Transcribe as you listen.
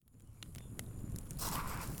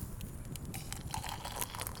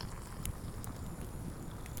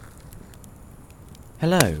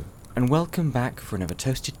Hello, and welcome back for another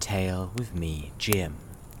Toasted Tale with me, Jim.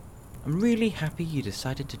 I'm really happy you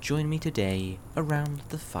decided to join me today around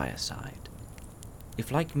the fireside.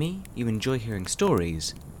 If, like me, you enjoy hearing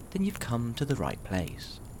stories, then you've come to the right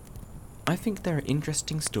place. I think there are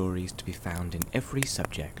interesting stories to be found in every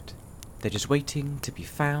subject. They're just waiting to be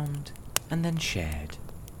found and then shared.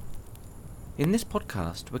 In this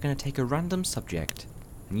podcast, we're going to take a random subject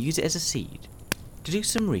and use it as a seed to do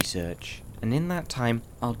some research, and in that time,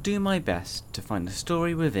 I'll do my best to find a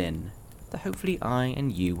story within that hopefully I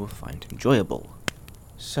and you will find enjoyable.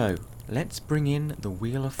 So, let's bring in the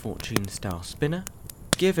Wheel of Fortune style spinner,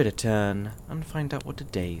 give it a turn, and find out what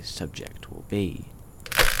today's subject will be.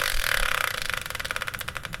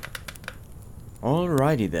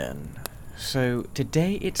 Alrighty then. So,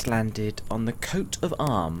 today it's landed on the coat of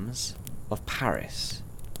arms of Paris.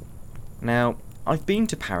 Now, I've been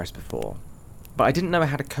to Paris before, but I didn't know I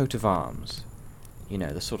had a coat of arms. You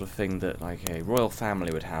know, the sort of thing that, like, a royal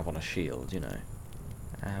family would have on a shield, you know.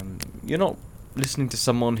 You're not listening to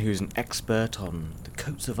someone who's an expert on the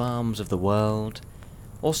coats of arms of the world,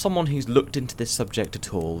 or someone who's looked into this subject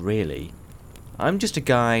at all, really. I'm just a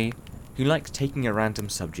guy who likes taking a random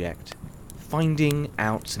subject, finding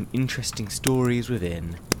out some interesting stories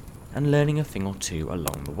within, and learning a thing or two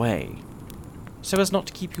along the way. So as not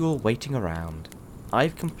to keep you all waiting around,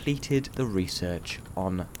 I've completed the research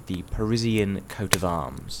on the Parisian coat of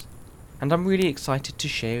arms, and I'm really excited to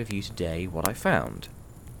share with you today what I found.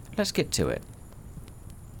 Let's get to it.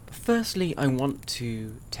 Firstly, I want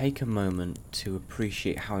to take a moment to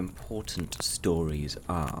appreciate how important stories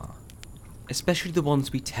are, especially the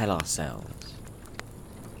ones we tell ourselves.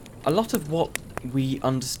 A lot of what we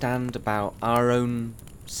understand about our own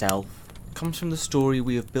self comes from the story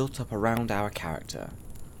we have built up around our character.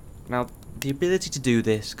 Now, the ability to do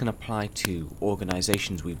this can apply to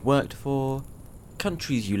organisations we've worked for,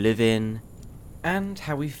 countries you live in, and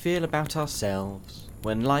how we feel about ourselves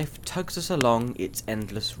when life tugs us along its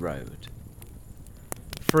endless road.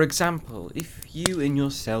 For example, if you in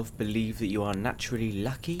yourself believe that you are naturally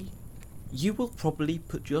lucky, you will probably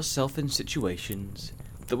put yourself in situations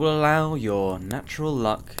that will allow your natural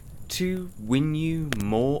luck to win you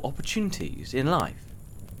more opportunities in life,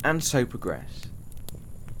 and so progress.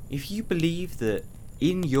 If you believe that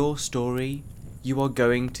in your story you are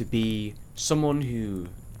going to be someone who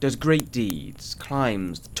does great deeds,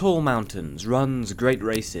 climbs tall mountains, runs great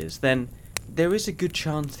races, then there is a good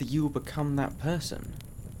chance that you will become that person.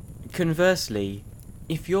 Conversely,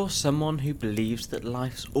 if you're someone who believes that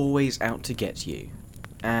life's always out to get you,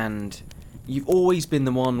 and you've always been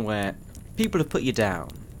the one where people have put you down,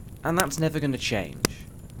 and that's never going to change,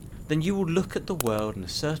 then you will look at the world in a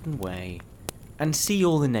certain way and see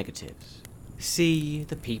all the negatives. See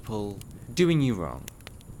the people doing you wrong.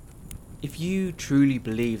 If you truly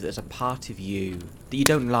believe there's a part of you that you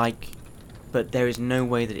don't like, but there is no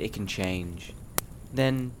way that it can change,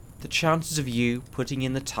 then the chances of you putting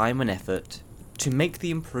in the time and effort to make the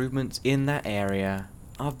improvements in that area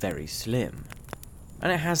are very slim.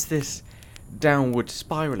 And it has this downward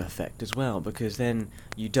spiral effect as well, because then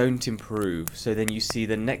you don't improve, so then you see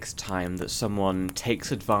the next time that someone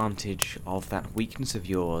takes advantage of that weakness of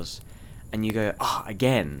yours, and you go,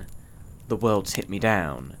 again, the world's hit me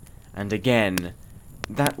down, and again,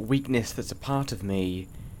 that weakness that's a part of me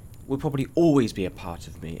will probably always be a part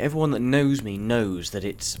of me. Everyone that knows me knows that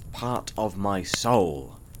it's part of my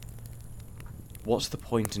soul. What's the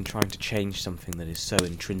point in trying to change something that is so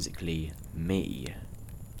intrinsically me?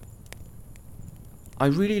 I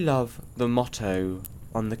really love the motto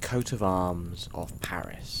on the coat of arms of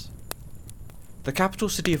Paris. The capital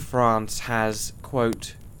city of France has,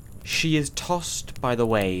 quote, "She is tossed by the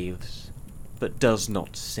waves, but does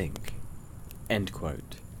not sink," end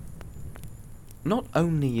quote. Not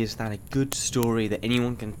only is that a good story that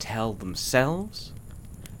anyone can tell themselves,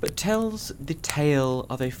 but tells the tale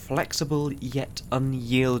of a flexible yet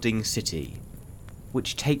unyielding city,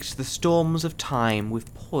 which takes the storms of time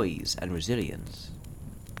with poise and resilience.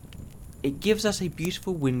 It gives us a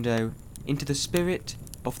beautiful window into the spirit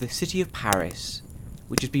of the city of Paris,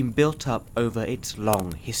 which has been built up over its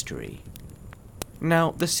long history.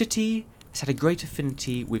 Now, the city has had a great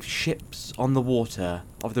affinity with ships on the water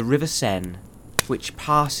of the River Seine, which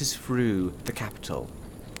passes through the capital.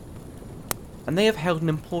 And they have held an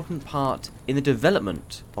important part in the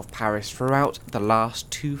development of Paris throughout the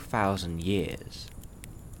last 2,000 years.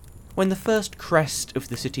 When the first crest of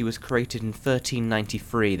the city was created in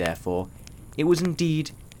 1393, therefore, it was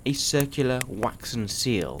indeed a circular waxen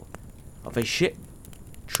seal of a ship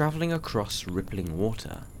travelling across rippling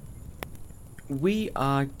water. We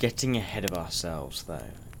are getting ahead of ourselves,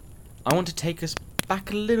 though. I want to take us back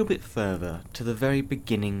a little bit further to the very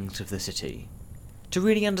beginnings of the city, to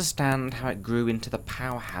really understand how it grew into the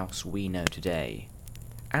powerhouse we know today,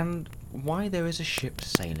 and why there is a ship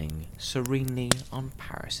sailing serenely on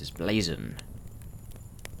Paris's blazon.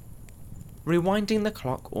 Rewinding the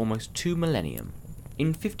clock almost 2 millennium,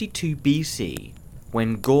 in 52 BC,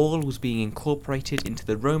 when Gaul was being incorporated into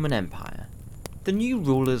the Roman Empire, the new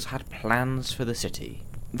rulers had plans for the city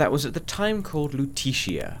that was at the time called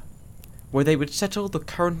Lutetia, where they would settle the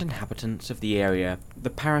current inhabitants of the area, the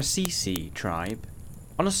Parisisi tribe,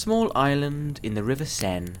 on a small island in the River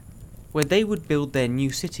Seine, where they would build their new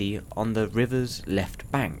city on the river's left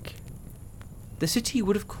bank. The city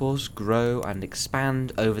would of course grow and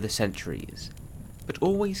expand over the centuries, but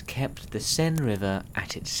always kept the Seine River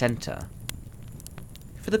at its centre.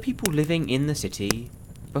 For the people living in the city,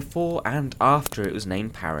 before and after it was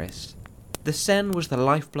named Paris, the Seine was the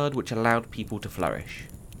lifeblood which allowed people to flourish.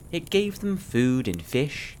 It gave them food in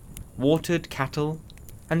fish, watered cattle,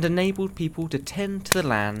 and enabled people to tend to the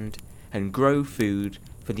land and grow food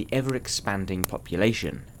for the ever-expanding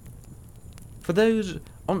population. For those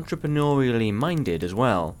entrepreneurially minded as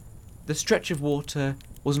well, the stretch of water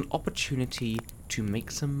was an opportunity to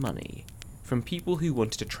make some money from people who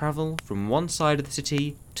wanted to travel from one side of the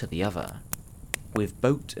city to the other, with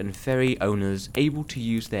boat and ferry owners able to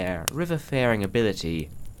use their river-faring ability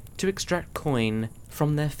to extract coin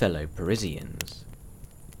from their fellow Parisians.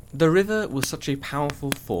 The river was such a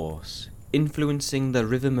powerful force, influencing the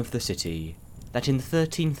rhythm of the city, that in the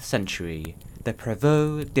 13th century, the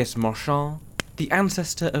Prévôt des Marchands, the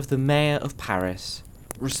ancestor of the Mayor of Paris,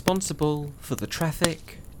 responsible for the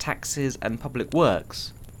traffic, taxes and public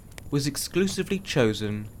works, was exclusively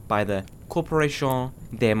chosen by the Corporation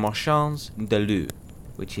des Marchands de l'Eau,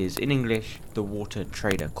 which is in English the Water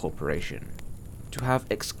Trader Corporation, to have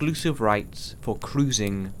exclusive rights for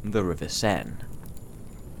cruising the River Seine.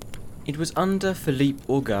 It was under Philippe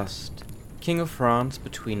Auguste, King of France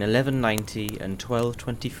between 1190 and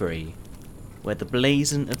 1223, where the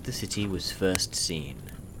blazon of the city was first seen.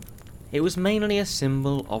 It was mainly a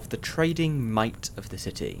symbol of the trading might of the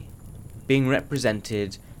city, being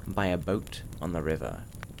represented by a boat on the river.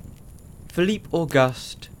 Philippe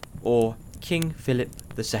Auguste, or King Philip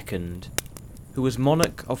II, who was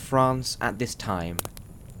monarch of France at this time,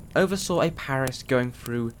 oversaw a Paris going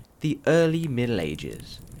through the early Middle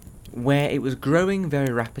Ages, where it was growing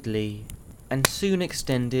very rapidly and soon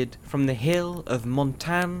extended from the hill of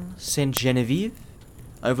Montagne Sainte-Geneviève,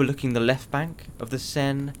 overlooking the left bank of the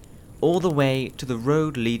Seine, all the way to the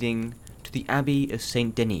road leading to the Abbey of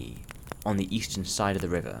Saint-Denis on the eastern side of the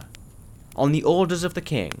river. On the orders of the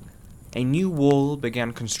king, a new wall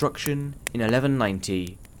began construction in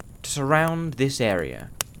 1190 to surround this area,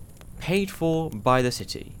 paid for by the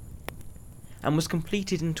city, and was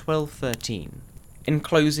completed in 1213,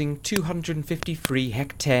 enclosing 253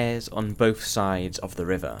 hectares on both sides of the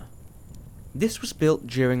river. This was built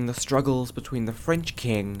during the struggles between the French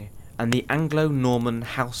king and the Anglo-Norman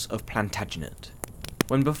House of Plantagenet,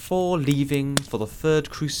 when before leaving for the Third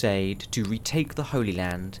Crusade to retake the Holy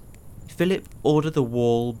Land, Philip ordered the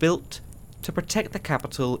wall built to protect the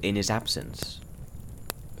capital in his absence.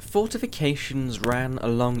 Fortifications ran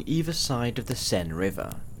along either side of the Seine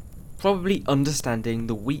River, probably understanding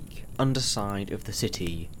the weak underside of the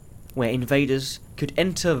city, where invaders could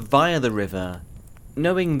enter via the river.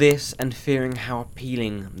 Knowing this and fearing how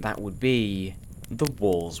appealing that would be, the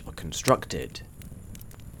walls were constructed.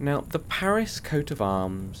 Now, the Paris coat of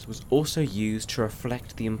arms was also used to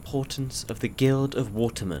reflect the importance of the Guild of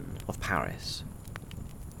Watermen of Paris.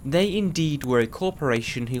 They indeed were a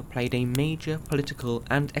corporation who played a major political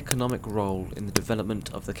and economic role in the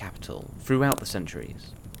development of the capital throughout the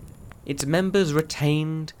centuries. Its members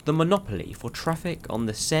retained the monopoly for traffic on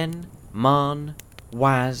the Seine, Marne,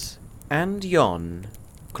 Oise, and Yonne,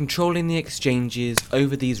 controlling the exchanges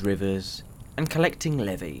over these rivers and collecting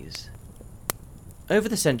levies. Over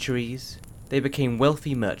the centuries, they became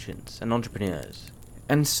wealthy merchants and entrepreneurs,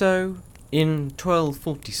 and so, in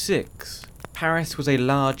 1246, Paris was a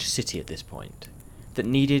large city at this point, that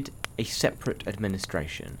needed a separate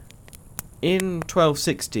administration. In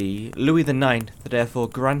 1260, Louis IX therefore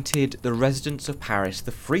granted the residents of Paris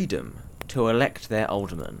the freedom to elect their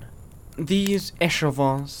aldermen. These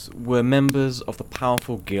échevins were members of the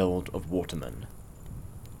powerful Guild of Watermen.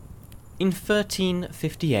 In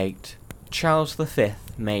 1358, Charles V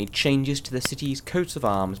made changes to the city's coats of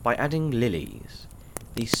arms by adding lilies,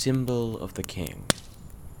 the symbol of the king.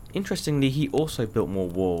 Interestingly, he also built more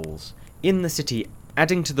walls in the city,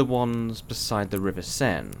 adding to the ones beside the River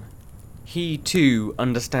Seine, he too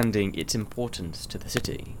understanding its importance to the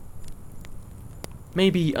city.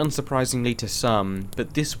 Maybe unsurprisingly to some,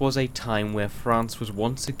 but this was a time where France was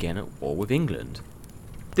once again at war with England.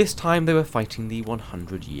 This time they were fighting the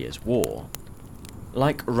 100 Years' War.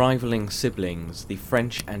 Like rivaling siblings, the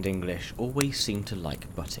French and English always seemed to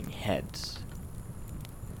like butting heads.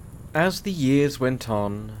 As the years went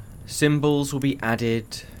on, symbols will be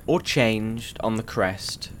added or changed on the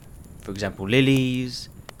crest. For example, lilies,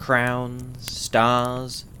 crowns,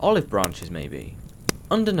 stars, olive branches maybe.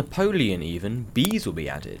 Under Napoleon even, bees will be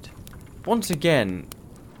added. Once again,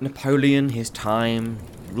 Napoleon, his time,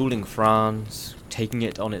 ruling France, taking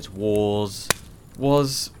it on its wars,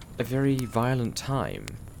 was a very violent time,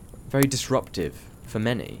 very disruptive for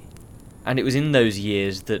many. And it was in those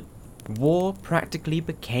years that war practically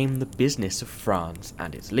became the business of France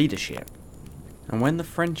and its leadership. And when the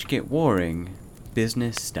French get warring,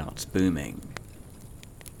 business starts booming.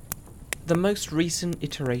 The most recent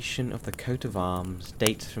iteration of the coat of arms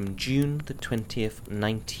dates from June the 20th,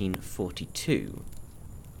 1942.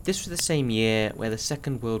 This was the same year where the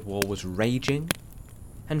Second World War was raging,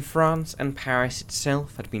 and France and Paris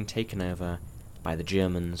itself had been taken over by the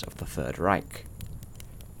Germans of the Third Reich.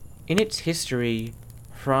 In its history,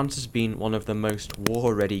 France has been one of the most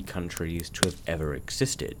war-ready countries to have ever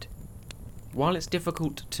existed. While it's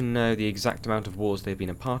difficult to know the exact amount of wars they've been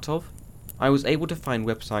a part of, I was able to find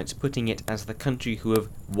websites putting it as the country who have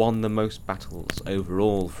won the most battles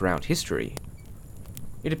overall throughout history.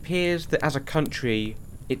 It appears that as a country,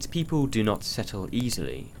 its people do not settle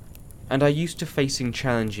easily, and are used to facing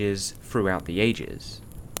challenges throughout the ages.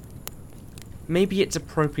 Maybe it's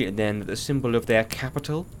appropriate then that the symbol of their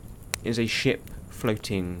capital is a ship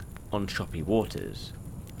floating on choppy waters,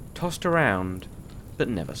 tossed around but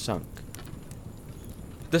never sunk.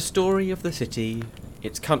 The story of the city,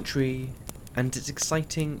 its country, and its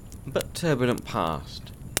exciting but turbulent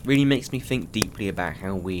past really makes me think deeply about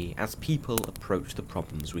how we, as people, approach the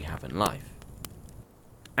problems we have in life.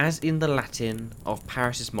 As in the Latin of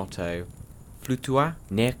Paris's motto, Flutua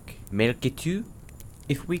nec mergetur,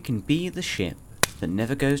 if we can be the ship that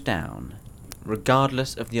never goes down,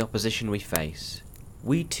 regardless of the opposition we face,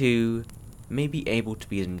 we too may be able to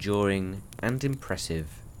be as enduring and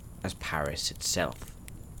impressive as Paris itself.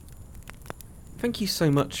 Thank you so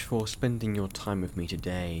much for spending your time with me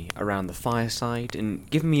today around the fireside and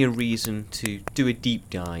giving me a reason to do a deep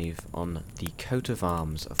dive on the coat of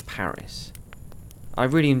arms of Paris. I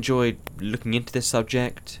really enjoyed looking into this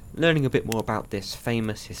subject, learning a bit more about this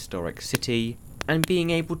famous historic city, and being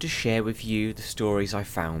able to share with you the stories I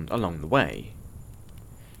found along the way.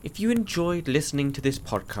 If you enjoyed listening to this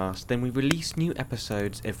podcast, then we release new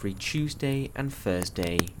episodes every Tuesday and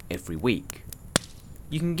Thursday every week.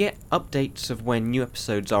 You can get updates of when new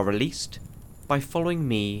episodes are released by following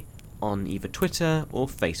me on either Twitter or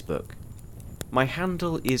Facebook. My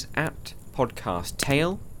handle is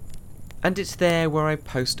 @podcasttale, and it's there where I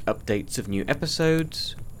post updates of new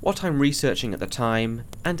episodes, what I'm researching at the time,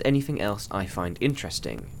 and anything else I find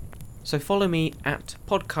interesting. So follow me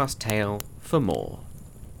 @podcasttale for more.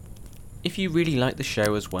 If you really like the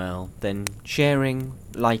show as well, then sharing,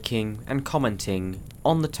 liking, and commenting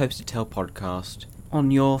on the Toasted Tale podcast on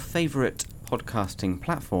your favourite podcasting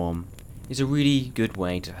platform is a really good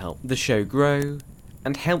way to help the show grow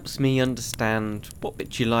and helps me understand what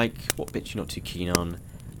bits you like, what bits you're not too keen on,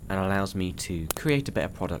 and allows me to create a better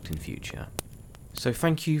product in future. So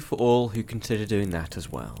thank you for all who consider doing that as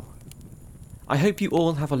well. I hope you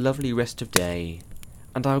all have a lovely rest of day,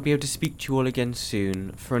 and I'll be able to speak to you all again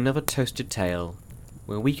soon for another Toasted Tale,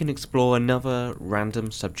 where we can explore another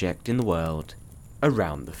random subject in the world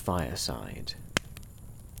around the fireside.